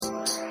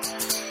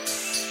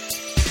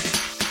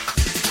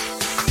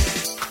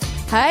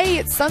Hey,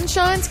 it's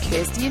Sunshine's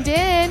Kirsty and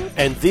Dan.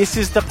 And this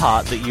is the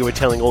part that you were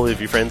telling all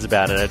of your friends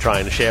about and are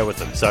trying to share with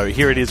them. So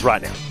here it is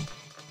right now.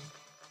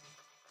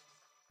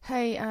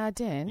 Hey,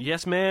 Dan.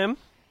 Yes, ma'am?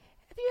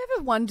 Have you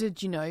ever wondered,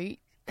 that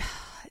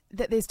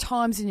there's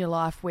times in your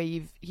life where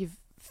you've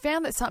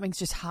found that something's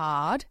just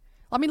hard?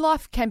 I mean,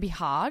 life can be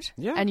hard.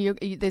 Yeah. And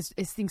there's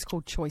things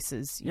called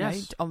choices,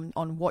 Yes.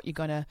 on what you're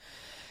going to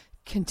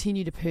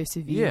continue to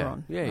persevere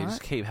on. Yeah, you right?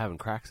 just keep having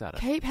cracks at it.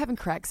 Keep having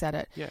cracks at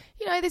it. Yeah.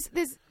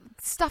 There's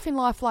stuff in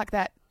life like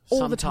that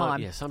all the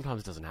time. Yeah, sometimes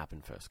it doesn't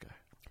happen first go.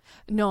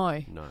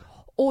 No.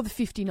 Or the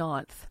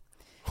 59th.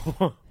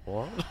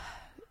 What?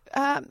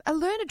 A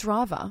learner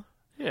driver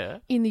Yeah.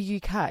 in the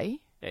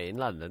UK Yeah, in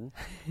London.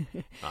 I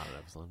don't know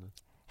if it's London.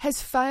 had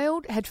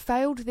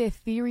failed their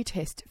theory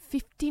test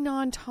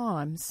 59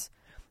 times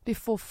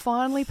before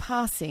finally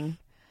passing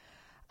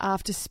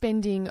after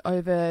spending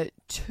over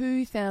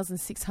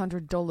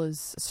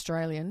 $2,600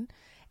 Australian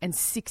and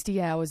 60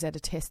 hours at a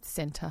test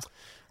centre.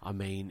 I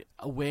mean,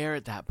 where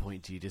at that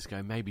point do you just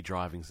go, maybe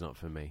driving's not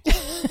for me?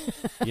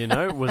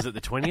 Was it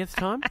the 20th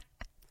time?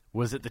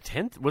 Was it the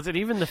 10th? Was it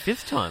even the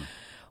 5th time?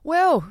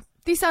 Well,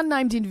 this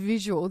unnamed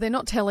individual, they're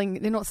not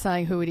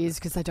saying who it is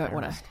because they don't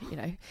want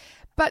to,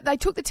 But they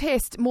took the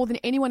test more than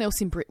anyone else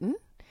in Britain.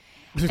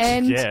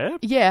 And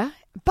yeah.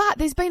 But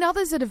there's been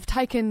others that have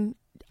taken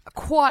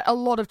quite a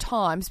lot of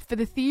times for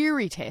the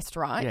theory test,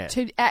 right? Yeah.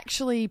 To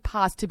actually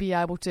pass, to be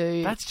able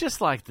to... That's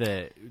just like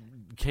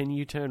can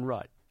you turn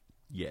right?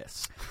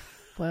 Yes.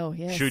 Well,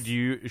 yes.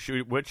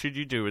 What should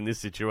you do in this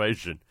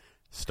situation?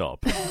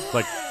 Stop.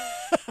 Okay.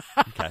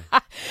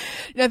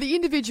 Now, the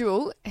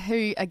individual,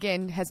 who,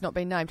 again, has not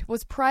been named,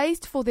 was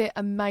praised for their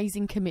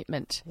amazing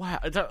commitment. Wow.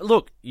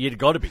 Look, you'd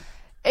got to be.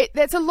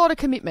 That's a lot of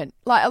commitment.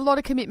 Like, a lot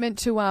of commitment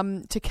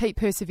to keep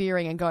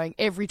persevering and going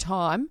every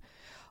time.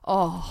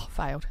 Oh,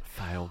 failed.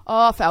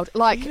 Oh, failed.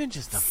 Like, even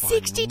just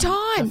 60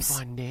 times. The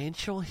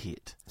financial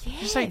hit.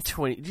 Yes.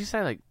 Did you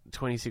say like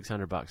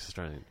 $2,600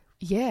 Australian?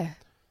 Yeah.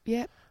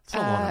 It's a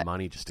lot of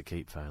money just to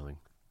keep failing.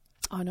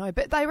 I know,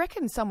 but they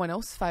reckon someone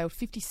else failed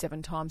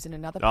 57 times in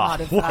another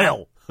Only of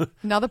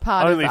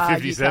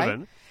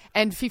 57. UK,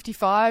 and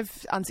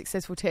 55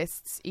 unsuccessful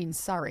tests in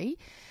Surrey,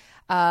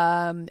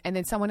 and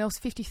then someone else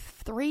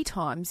 53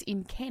 times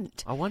in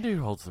Kent. I wonder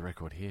who holds the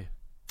record here.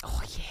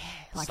 Oh yeah,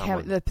 like Someone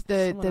how the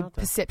out there.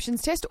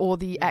 perceptions test or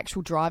the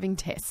actual driving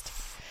test.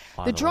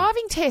 Either The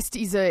driving test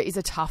is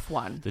a tough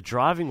one. The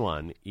driving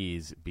one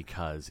is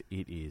because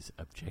it is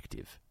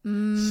objective.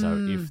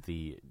 So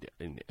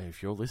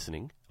if you're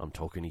listening, I'm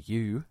talking to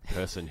you,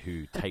 person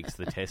who takes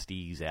the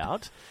testes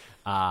out.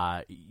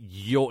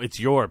 It's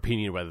your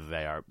opinion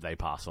whether they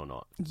pass or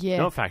not. Yeah,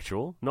 Not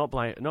factual, not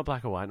black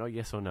or white, not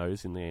yes or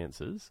no's in the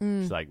answers.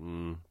 It's like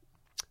didn't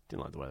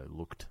like the way they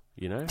looked.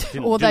 Didn't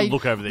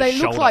look over their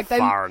shoulder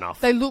far enough.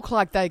 They look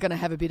like they're going to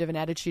have a bit of an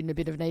attitude and a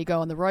bit of an ego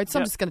on the road. So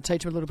I'm just going to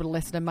teach them a little bit of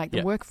lesson and make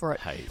them work for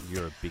it. Hey,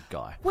 you're a big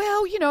guy.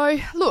 Well,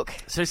 look.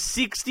 So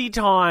 60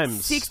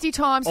 times. 60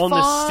 times on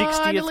finally, the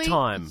 60th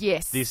time.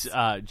 Yes. This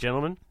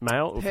gentleman,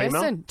 male or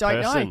female?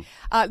 Don't know.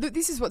 Look,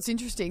 this is what's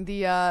interesting.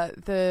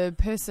 The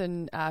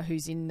person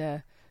who's in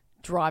the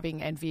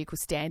Driving and Vehicle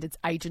Standards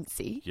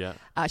Agency. Yeah.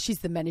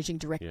 She's the managing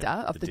director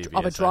of a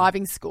DVSA.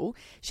 driving school.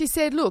 She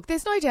said, look,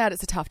 there's no doubt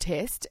it's a tough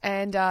test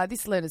and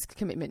this learner's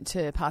commitment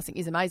to passing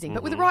is amazing.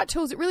 But with the right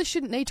tools, it really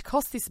shouldn't need to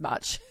cost this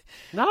much.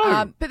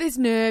 No. But there's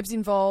nerves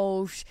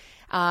involved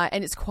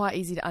and it's quite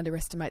easy to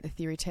underestimate the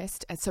theory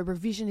test. And so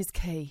revision is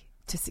key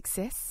to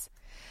success.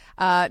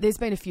 There's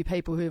been a few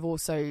people who have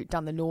also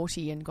done the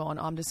naughty and gone,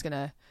 I'm just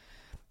going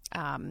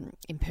to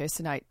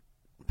impersonate.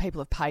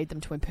 People have paid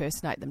them to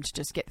impersonate them to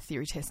just get the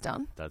theory test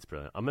done. That's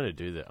brilliant. I'm going to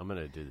do that. I'm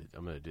going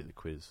to do the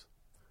quiz.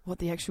 What,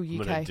 the actual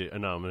UK?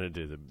 I'm going to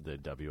do the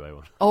WA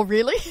one. Oh,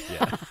 really?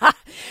 Yeah.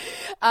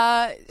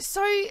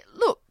 So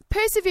look,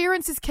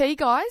 perseverance is key,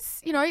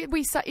 guys.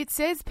 It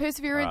says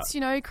perseverance.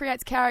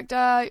 Creates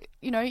character.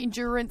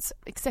 Endurance,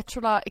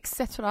 etc.,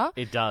 etc.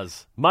 It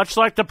does. Much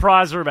like the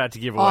prize we're about to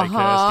give away,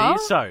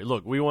 Kirsty. So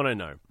look, we want to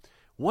know,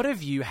 what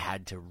have you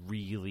had to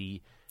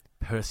really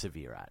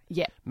persevere at?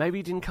 Yeah. Maybe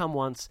it didn't come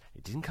once,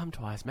 it didn't come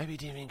twice, maybe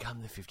it didn't even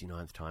come the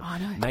 59th time. I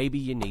know. Maybe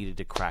you needed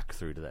to crack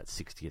through to that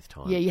 60th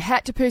time. Yeah, you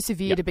had to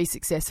persevere to be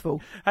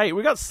successful. Hey,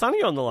 we got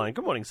Sunny on the line.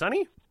 Good morning,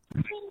 Sunny.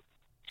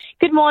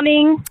 Good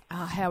morning.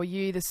 How are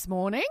you this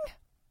morning?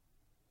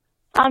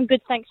 I'm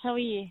good, thanks. How are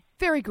you?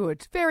 Very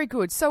good, very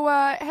good. So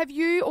have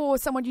you or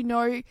someone you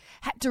know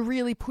had to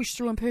really push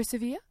through and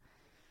persevere?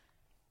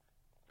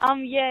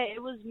 Yeah,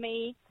 it was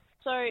me.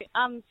 So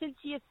since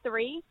year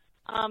 3,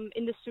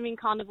 in the swimming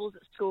carnivals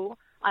at school,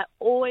 I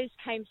always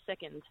came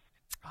second,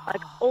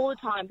 all the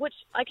time. Which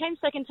I came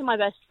second to my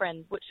best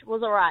friend, which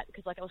was all right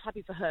because I was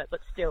happy for her, but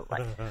still,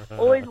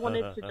 always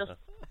wanted to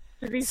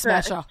be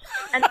Smasher.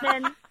 first. And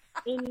then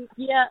in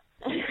year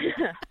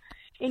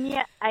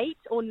 8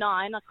 or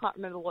 9, I can't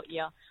remember what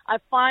year, I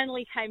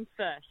finally came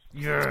first.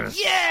 Yes.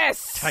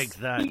 Yes. Take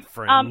that,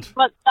 friend.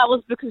 But that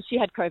was because she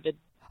had COVID.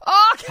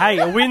 Oh, Hey,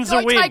 a win's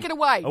a win. Take it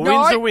away. A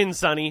win's a win,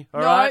 Sonny.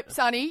 All right? No,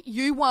 Sonny,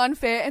 you won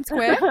fair and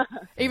square.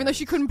 Even though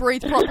she couldn't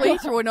breathe properly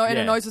through and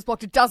her nose was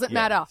blocked, it doesn't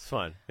matter. It's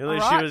fine. At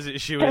least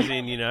she was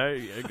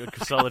in,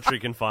 solitary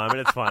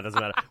confinement. It's fine. Doesn't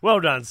matter. Well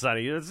done,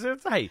 Sonny.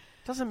 Hey,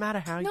 doesn't matter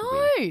how you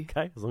win.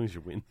 Okay, as long as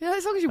you win. Yeah,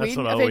 as long as you That's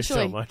win. what Eventually. I always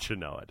tell my children.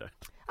 No, I don't.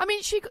 I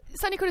mean,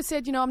 Sonny could have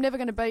said, I'm never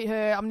going to beat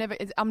her. I'm never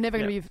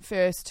going to be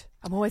first.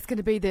 I'm always going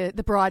to be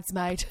the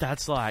bridesmaid.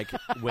 That's like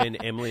when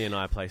Emily and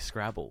I play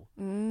Scrabble,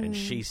 and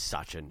she's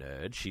such a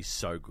nerd. She's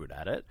so good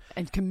at it.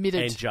 And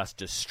committed. And just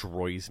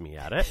destroys me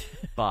at it.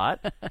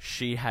 But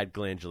she had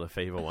glandular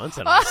fever once,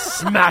 and I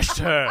smashed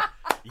her.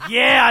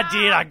 Yeah, I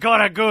did. I got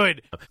her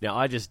good. Now,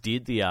 I just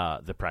did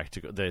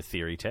the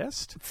theory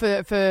test.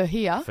 For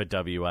here? For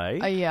WA.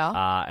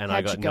 Yeah. And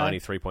I got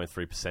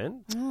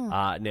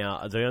 93.3%.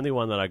 Now, the only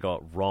one that I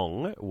got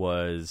wrong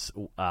was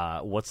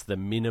what's the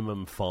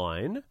minimum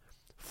fine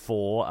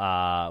for,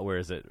 where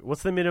is it?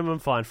 What's the minimum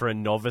fine for a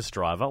novice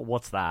driver?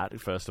 What's that,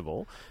 first of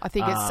all? I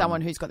think it's someone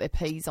who's got their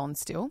P's on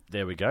still.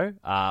 There we go.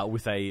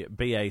 With a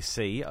BAC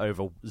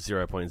over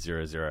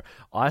 0.00.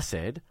 I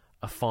said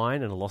a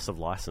fine and a loss of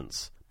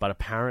licence, but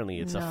apparently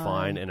it's a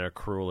fine and an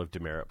accrual of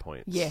demerit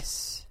points.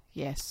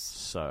 Yes.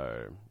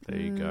 So, there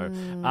you go.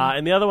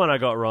 And the other one I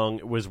got wrong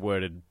was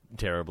worded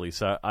terribly,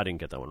 so I didn't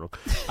get that one wrong.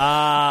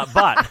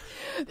 But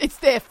it's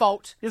their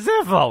fault. It's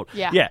their fault.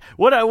 Yeah.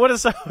 What are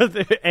some of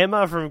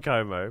Emma from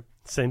Como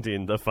sent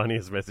in the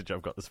funniest message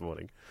I've got this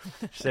morning.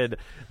 She said,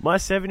 "My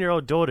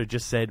 7-year-old daughter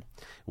just said,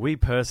 'We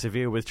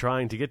persevere with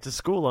trying to get to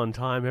school on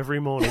time every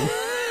morning.'"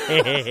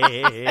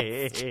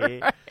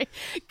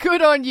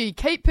 Good on you.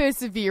 Keep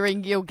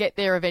persevering. You'll get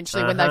there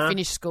eventually when they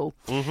finish school.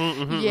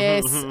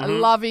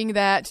 Loving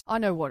that. I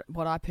know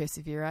what I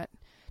persevere at.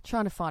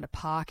 Trying to find a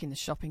park in the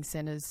shopping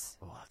centres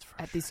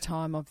at this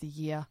time of the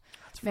year.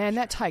 Man,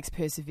 that takes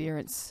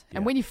perseverance. Yeah.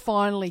 And when you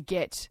finally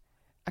get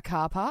a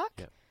car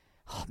park,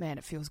 oh man,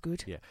 it feels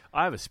good. Yeah,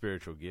 I have a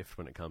spiritual gift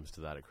when it comes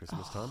to that at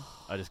Christmas time.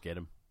 I just get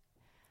them.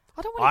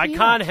 I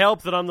can't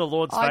help that I'm the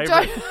Lord's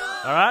favourite.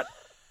 All right?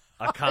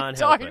 I can't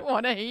help it. I don't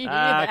want to hear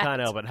that. I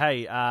can't help it.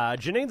 Hey,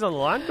 Janine's on the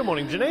line. Good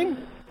morning, Janine.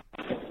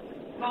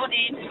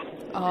 Morning.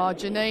 Oh,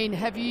 Janine,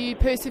 have you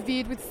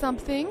persevered with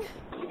something?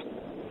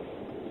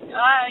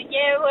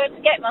 Well,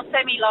 to get my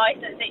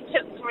semi-licence, it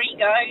took 3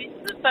 goes.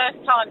 The first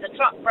time the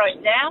truck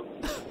broke down.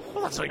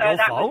 Well, that's not your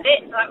fault. Was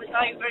it. That was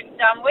over and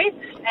done with.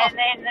 And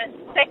then the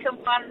second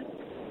one,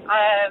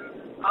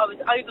 I was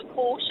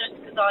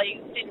over-cautious because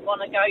I didn't want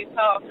to go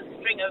past a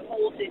string of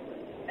horses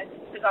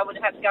because I would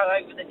have had to go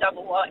over the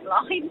double white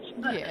lines.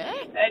 Yeah.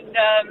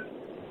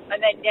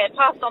 and then,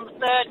 passed on the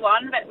third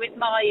one, but with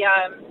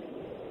my,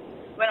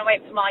 when I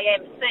went for my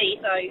MC,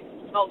 so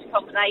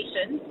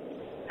multi-combination,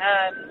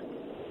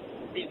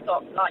 you've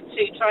got like 2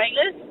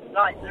 trailers,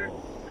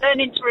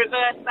 learning to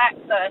reverse that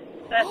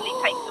certainly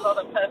takes a lot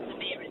of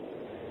perseverance.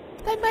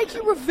 They make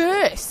you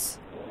reverse?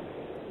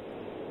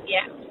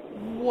 Yeah.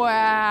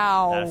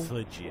 Wow. That's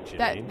legit,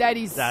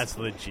 Janine. That's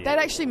legit. That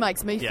actually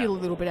makes me feel a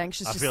little bit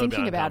anxious just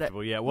thinking about it.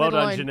 Yeah, well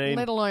done, Janine.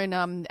 Let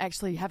alone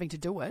actually having to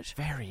do it.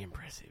 Very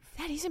impressive.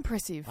 That is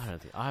impressive. I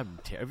don't think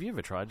have you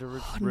ever tried to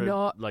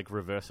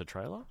reverse a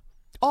trailer?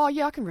 Oh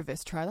yeah, I can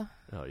reverse a trailer.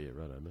 Oh yeah,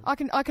 right, man.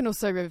 I can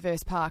also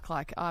reverse park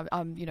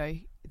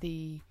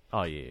the.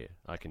 Oh yeah,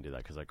 I can do that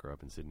because I grew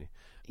up in Sydney.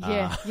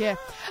 Yeah.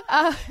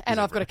 And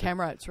I've got a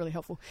camera. It's really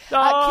helpful.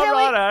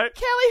 Righto.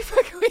 Kelly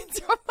from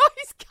Windsor.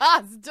 Most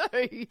cars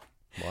do.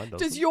 Mine doesn't.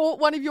 Does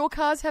one of your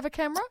cars have a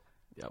camera?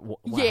 Yeah,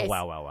 yes.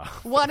 Wow.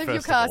 One of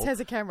your cars has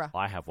a camera.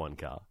 I have one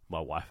car.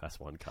 My wife has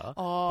one car.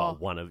 Oh.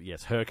 But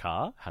her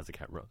car has a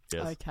camera.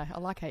 Yes. Okay, I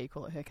like how you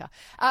call it her car.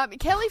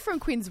 Kelly from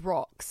Quinns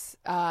Rocks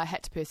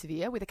had to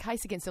persevere with a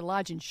case against a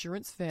large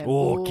insurance firm.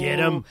 Oh, get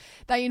them.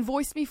 They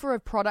invoiced me for a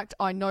product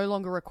I no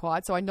longer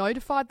required, so I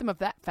notified them of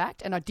that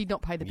fact, and I did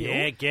not pay the bill.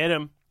 Yeah, get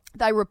them.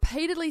 They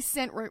repeatedly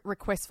sent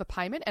requests for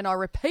payment, and I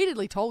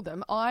repeatedly told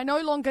them I no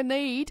longer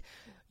need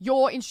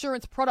your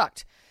insurance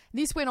product.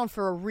 This went on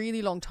for a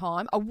really long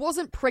time. I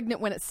wasn't pregnant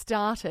when it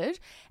started,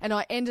 and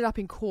I ended up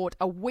in court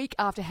a week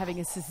after having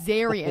a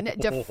cesarean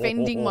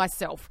defending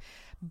myself.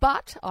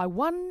 But I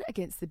won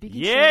against the big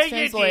insurance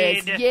firm's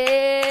lawyers.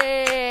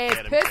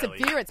 Yes,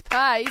 perseverance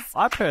pays.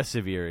 I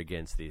persevere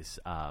against this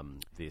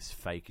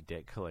fake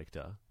debt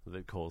collector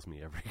that calls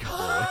me every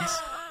couple of weeks.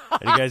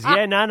 And he goes,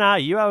 no,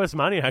 you owe us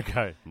money. I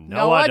go,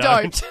 no, I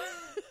don't.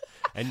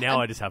 And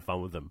now I just have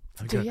fun with them.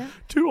 Do you?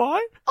 Do I?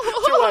 Do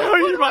I owe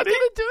you money? What am I going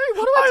to do?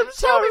 What do I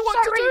tell me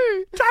what to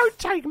do? Don't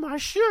take my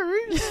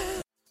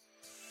shoes.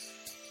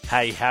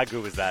 Hey, how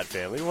good was that,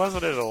 family?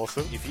 Wasn't it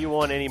awesome? If you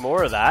want any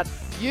more of that,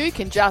 you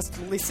can just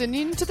listen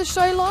in to the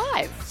show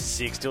live.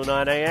 6 till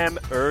 9 a.m.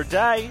 every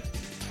day.